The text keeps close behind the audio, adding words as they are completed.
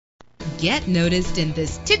get noticed in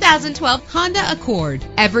this 2012 Honda Accord.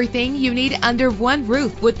 Everything you need under one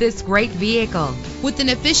roof with this great vehicle. With an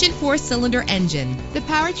efficient 4-cylinder engine, the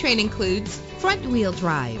powertrain includes front-wheel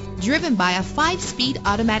drive, driven by a 5-speed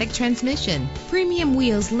automatic transmission. Premium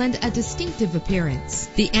wheels lend a distinctive appearance.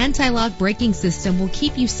 The anti-lock braking system will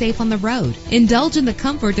keep you safe on the road. Indulge in the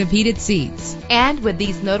comfort of heated seats. And with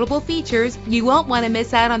these notable features, you won't want to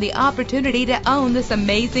miss out on the opportunity to own this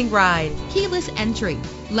amazing ride. Keyless entry,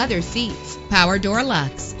 leather seats, power door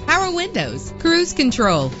locks, power windows, cruise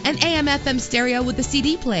control, an AM/FM stereo with a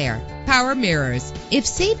CD player, power mirrors. If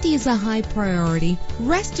safety is a high priority,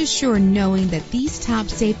 rest assured knowing that these top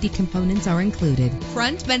safety components are included: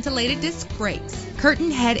 front ventilated disc brakes,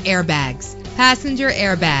 curtain head airbags, passenger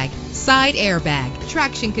airbag, side airbag,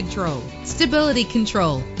 traction control, stability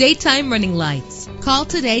control, daytime running lights. Call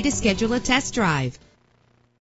today to schedule a test drive.